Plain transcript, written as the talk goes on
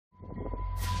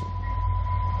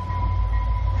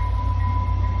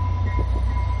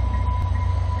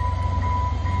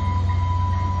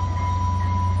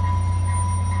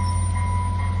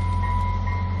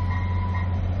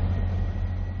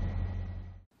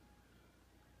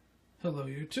Hello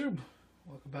YouTube,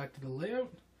 welcome back to the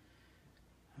layout.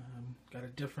 Got a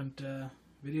different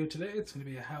video today. It's going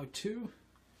to be a how-to.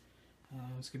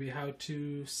 It's going to be how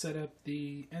to set up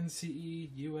the NCE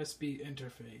USB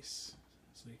interface.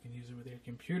 So you can use it with your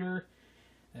computer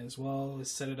as well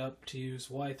as set it up to use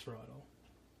WiTrottle.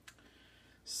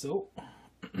 So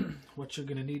what you're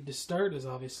going to need to start is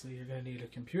obviously you're going to need a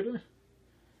computer.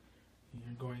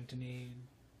 You're going to need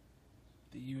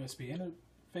the USB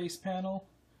interface panel.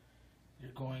 You're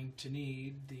going to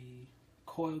need the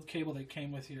coiled cable that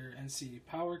came with your NCE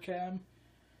power cab.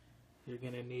 You're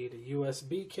going to need a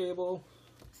USB cable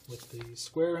with the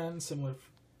square end, similar to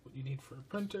what you need for a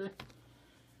printer.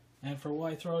 And for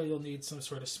WiTrottle, you'll need some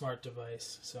sort of smart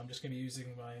device. So I'm just going to be using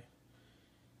my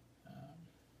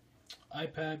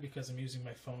iPad because I'm using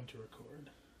my phone to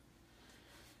record.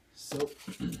 So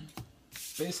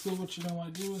basically what you're going to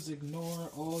want to do is ignore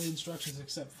all the instructions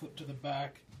except flip to the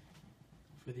back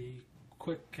for the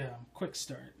quick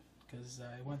start, because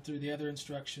I went through the other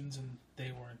instructions and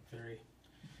they weren't very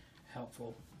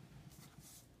helpful.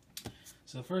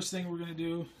 So the first thing we're going to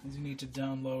do is you need to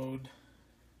download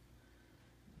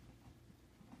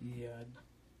the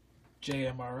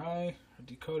JMRI or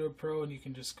Decoder Pro, and you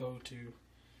can just go to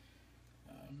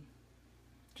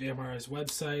JMRI's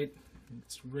website.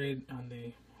 It's right on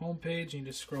the home page. You can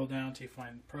just scroll down until you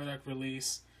find product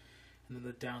release and then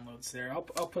the downloads there. I'll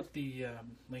put the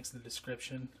links in the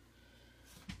description.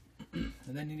 And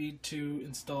then you need to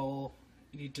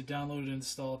download and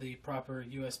install the proper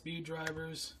USB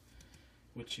drivers,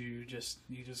 which you just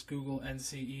Google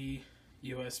NCE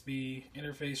USB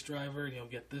Interface driver and you'll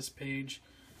get this page.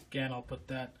 Again, I'll put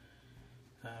that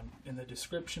in the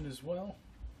description as well.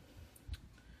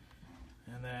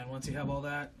 And then once you have all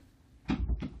that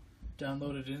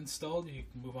downloaded and installed, you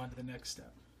can move on to the next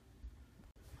step.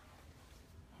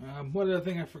 One other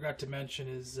thing I forgot to mention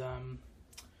is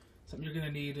something you're going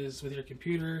to need is with your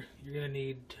computer, you're going to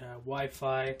need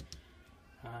Wi-Fi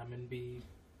and be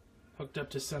hooked up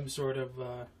to some sort of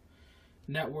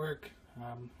network.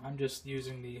 I'm just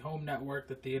using the home network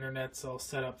that the internet's all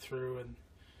set up through and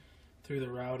through the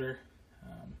router.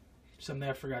 Something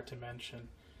I forgot to mention.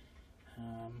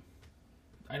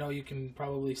 I know you can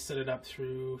probably set it up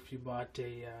through if you bought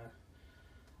a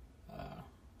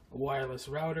wireless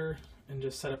router and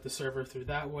just set up the server through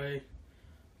that way,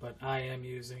 but I am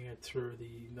using it through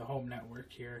the home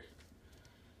network here,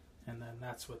 and then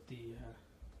that's what the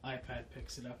iPad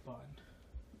picks it up on.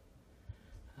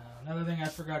 Another thing I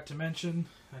forgot to mention,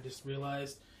 I just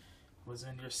realized, was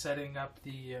when you're setting up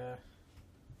the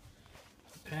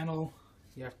panel,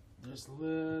 there's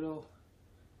little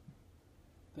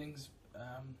things,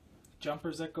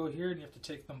 jumpers that go here, and you have to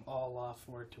take them all off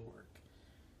for it to work.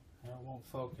 It won't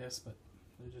focus, but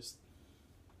they're just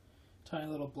tiny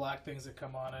little black things that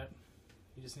come on it.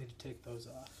 You just need to take those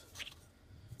off.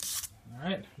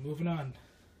 Alright, moving on.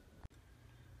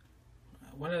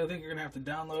 One other thing you're going to have to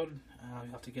download,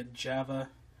 you have to get Java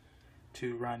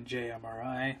to run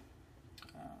JMRI.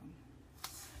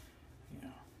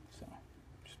 So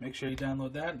just make sure you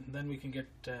download that, and then we can get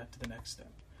to the next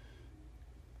step.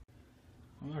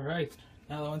 Alright,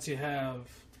 now once you have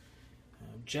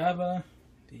Java,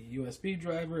 the USB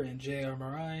driver, and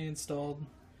JMRI installed,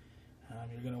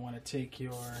 you're going to want to take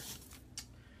your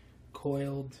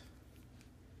coiled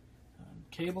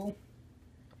cable.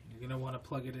 You're going to want to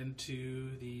plug it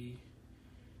into the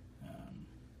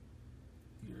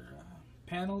your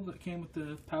panel that came with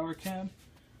the power cab.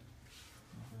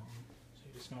 So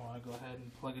you're just going to want to go ahead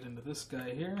and plug it into this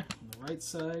guy here on the right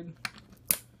side.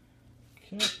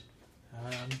 Okay.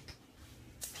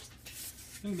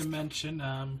 Thing to mention,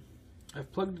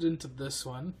 I've plugged it into this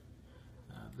one.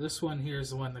 This one here is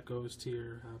the one that goes to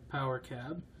your power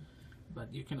cab,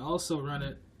 but you can also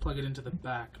plug it into the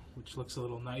back, which looks a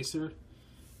little nicer.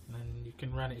 And then you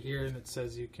can run it here, and it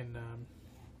says you can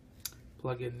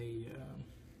plug in the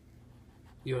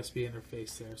USB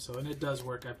interface there. So, and it does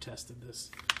work. I've tested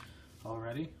this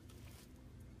already.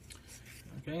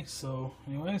 Okay, so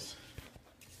anyways,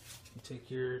 you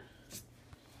take your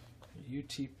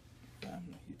USB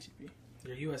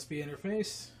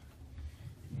interface.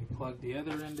 You plug the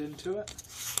other end into it.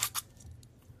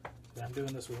 I'm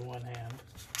doing this with one hand.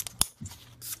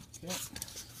 Okay,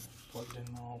 plugged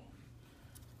in all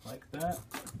like that.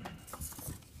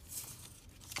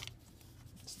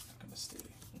 It's not going to stay.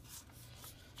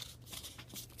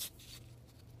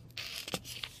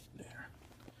 There.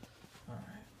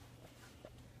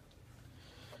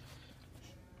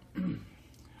 Alright.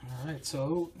 Alright,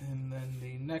 so, and then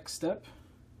the next step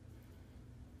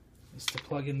is to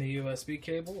plug in the USB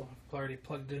cable. I've already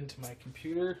plugged it into my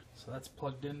computer, so that's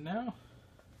plugged in now.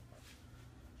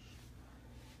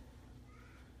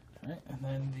 Alright, and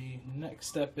then the next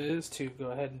step is to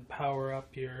go ahead and power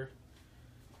up your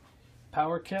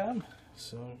power cab.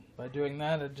 So by doing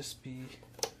that, I'd just be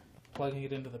plugging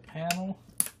it into the panel.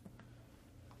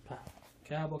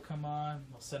 Cab will come on,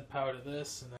 I'll send power to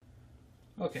this. And then...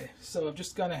 Okay, so I've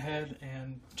just gone ahead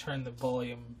and turned the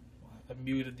volume. I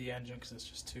muted the engine because it's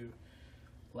just too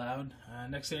loud.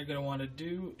 Next thing you're going to want to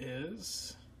do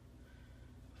is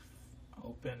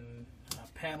open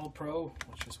Panel Pro,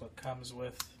 which is what comes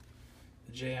with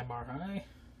the JMRI.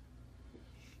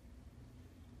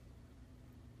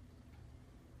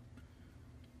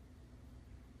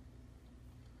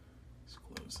 Let's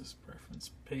close this preference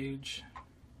page.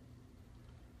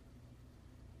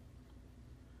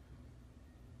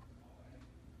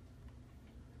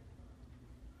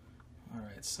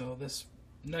 Alright, so this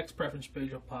next preference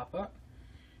page will pop up.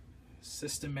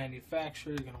 System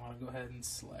manufacturer, you're going to want to go ahead and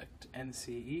select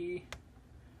NCE.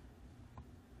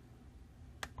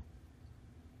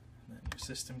 And then your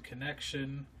system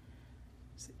connection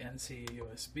is the NCE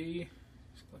USB.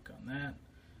 Just click on that.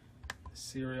 The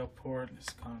serial port is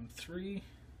COM3.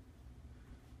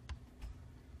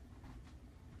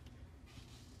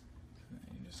 And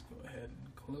then you just go ahead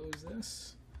and close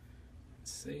this and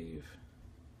save.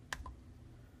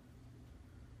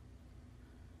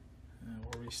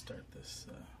 We'll restart this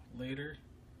later.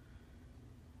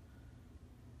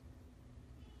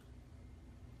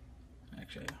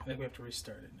 Actually, I think we have to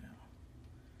restart it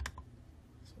now.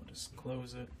 So we'll just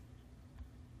close it.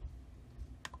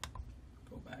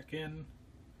 Go back in.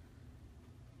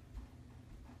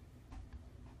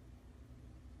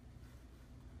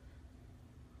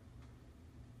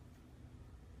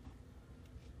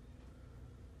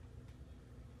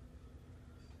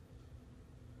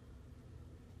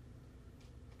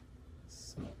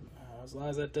 As long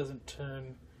as that doesn't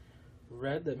turn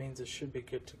red, that means it should be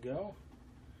good to go.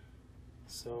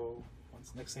 So,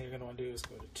 next thing you're going to want to do is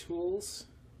go to Tools,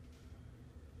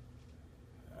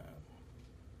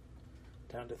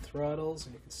 down to Throttles,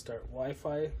 and you can start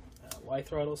Wi-Fi,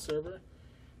 WiTrottle server.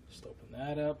 Just open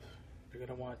that up. You're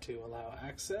going to want to allow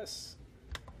access.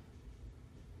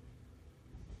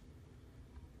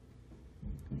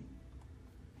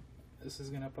 This is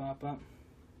going to pop up.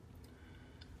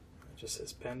 It just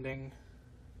says pending.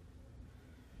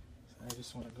 So I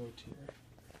just want to go to your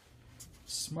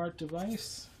smart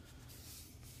device.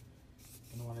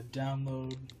 You're going to want to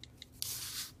download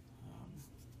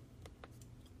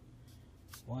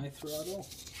WiTrottle,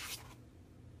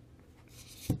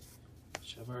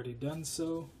 which I've already done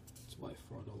so. It's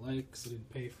Withrottle Lite because I didn't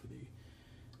pay for the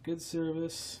good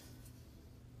service.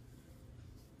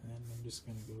 And I'm just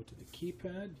going to go to the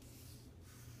keypad.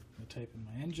 I type in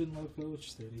my engine logo, which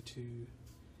is 32,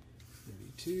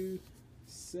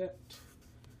 set,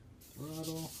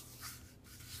 throttle,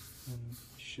 and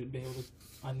should be able to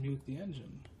unmute the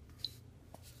engine.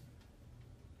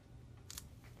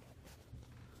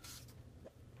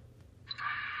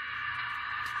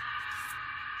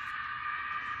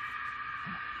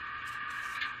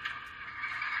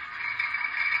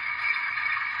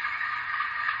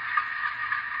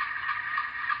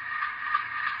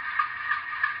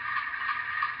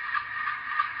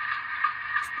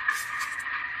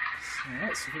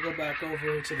 Alright, so if we go back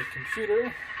over to the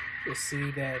computer, you'll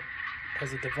see that it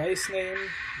has a device name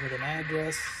with an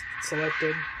address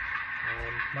selected.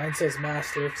 Mine says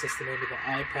master because that's the name of the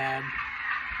iPad.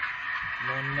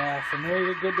 And then from there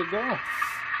you're good to go.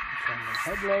 From the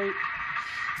headlight,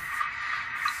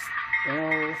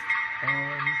 bell,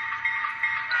 horn.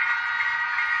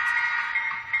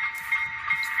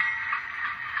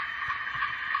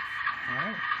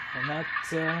 Alright, and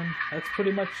that's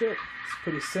pretty much it. It's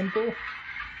pretty simple.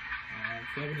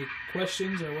 If you have any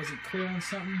questions or I wasn't clear on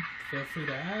something, feel free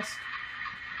to ask.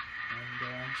 And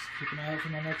just keep an eye out for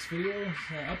my next video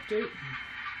update. And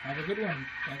have a good one.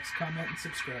 Thanks, comment, and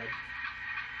subscribe.